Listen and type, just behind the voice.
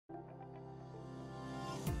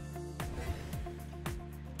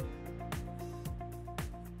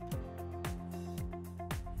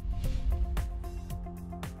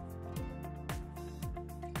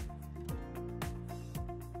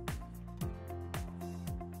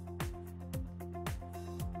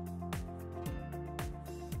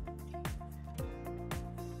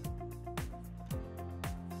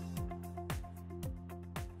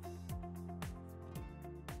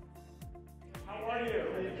are you?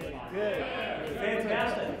 Good.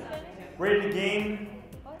 Fantastic. Ready to game?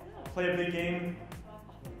 Play a big game?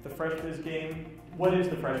 The FreshBiz game? What is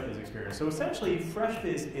the FreshBiz experience? So essentially,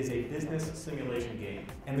 FreshBiz is a business simulation game.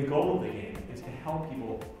 And the goal of the game is to help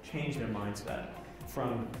people change their mindset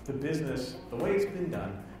from the business, the way it's been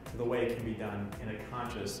done, to the way it can be done in a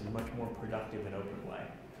conscious and much more productive and open way.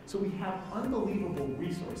 So we have unbelievable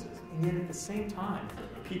resources, and yet at the same time,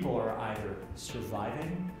 people are either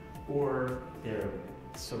surviving or they're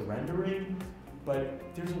surrendering, but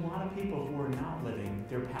there's a lot of people who are not living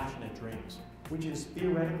their passionate dreams, which is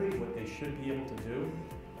theoretically what they should be able to do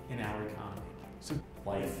in our economy. So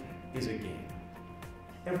life is a game.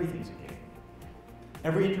 Everything's a game.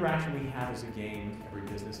 Every interaction we have is a game, every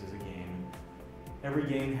business is a game. Every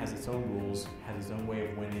game has its own rules, has its own way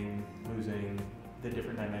of winning, losing, the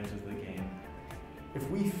different dimensions of the game. If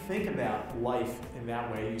we think about life in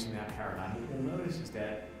that way, using that paradigm, what we'll notice is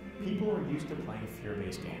that people are used to playing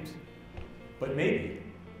fear-based games. But maybe,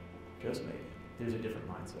 just maybe, there's a different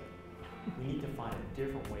mindset. We need to find a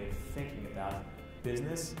different way of thinking about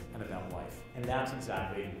business and about life. And that's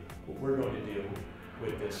exactly what we're going to do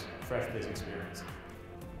with this FreshBiz experience.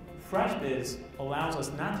 FreshBiz allows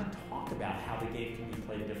us not to talk about how the game can be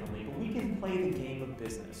played differently, but we can play the game of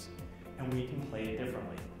business, and we can play it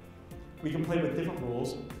differently. We can play with different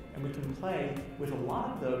rules, and we can play with a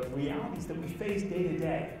lot of the realities that we face day to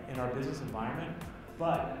day in our business environment.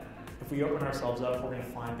 But if we open ourselves up, we're going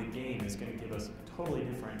to find the game is going to give us totally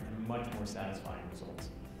different and much more satisfying results.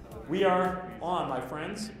 We are on, my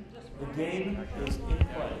friends. The game is in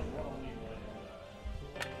play.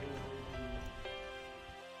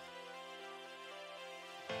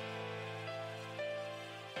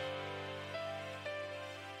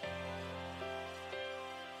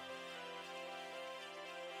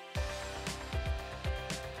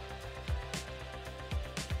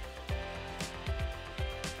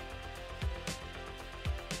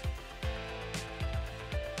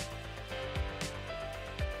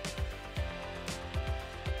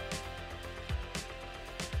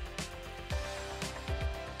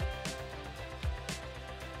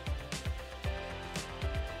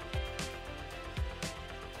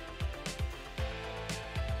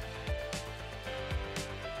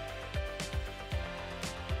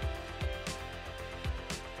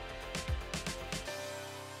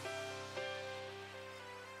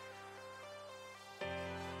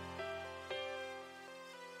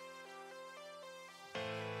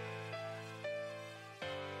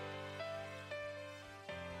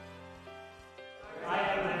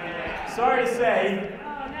 Sorry to say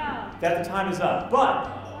that the time is up,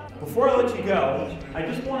 but before I let you go, I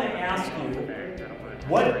just want to ask you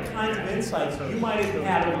what kinds of insights you might have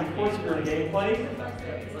had over the course of your gameplay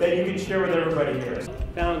that you can share with everybody here.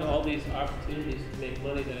 Found all these opportunities to make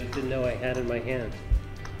money that I didn't know I had in my hand,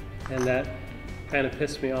 and that kind of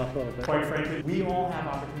pissed me off a little bit. Quite frankly, we all have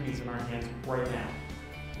opportunities in our hands right now,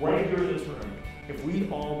 right here in this room. If we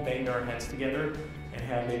all banged our heads together and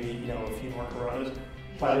had maybe a few more Coronas,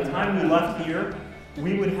 by the time we left here,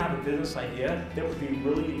 we would have a business idea that would be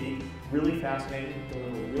really unique, really fascinating,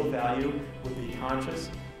 deliver real value, would be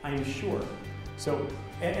conscious, I am sure. So,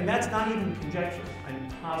 and that's not even conjecture. I'm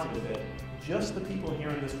positive that just the people here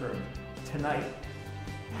in this room tonight,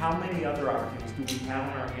 how many other opportunities do we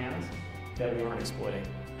have in our hands that we aren't exploiting?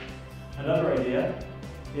 Another idea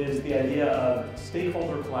is the idea of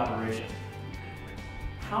stakeholder collaboration.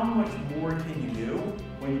 How much more can you do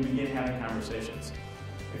when you begin having conversations?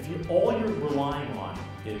 If all you're relying on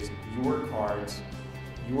is your cards,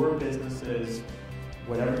 your businesses,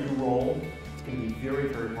 whatever you roll, it's going to be very,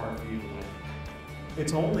 very hard for you to win.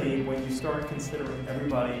 It's only when you start considering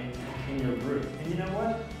everybody in your group. And you know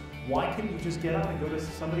what? Why couldn't you just get up and go to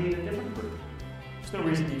somebody in a different group? There's no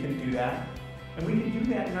reason you couldn't do that. And we can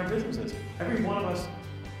do that in our businesses. Every one of us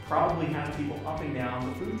probably has people up and down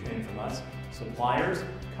the food chain from us, suppliers,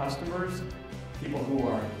 customers, people who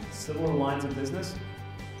are in similar lines of business.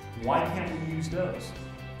 Why can't we use those?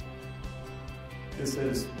 This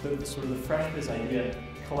is sort of the FreshBiz idea,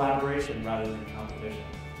 collaboration rather than competition.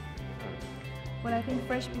 Well, I think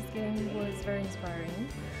FreshBiz game was very inspiring.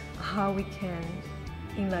 How we can,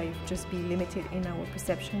 in life, just be limited in our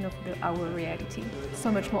perception of our reality.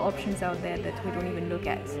 So much more options out there that we don't even look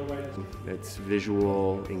at. It's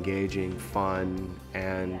visual, engaging, fun,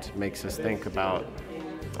 and makes us think about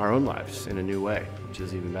our own lives in a new way, which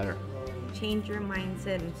is even better. Change your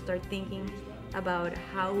mindset and start thinking about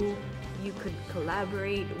how you could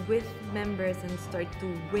collaborate with members and start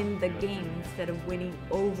to win the game instead of winning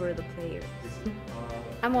over the players.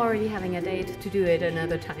 I'm already having a date to do it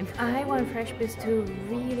another time. I want FreshBiz to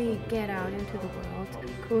really get out into the world.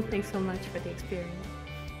 Cool, thanks so much for the experience.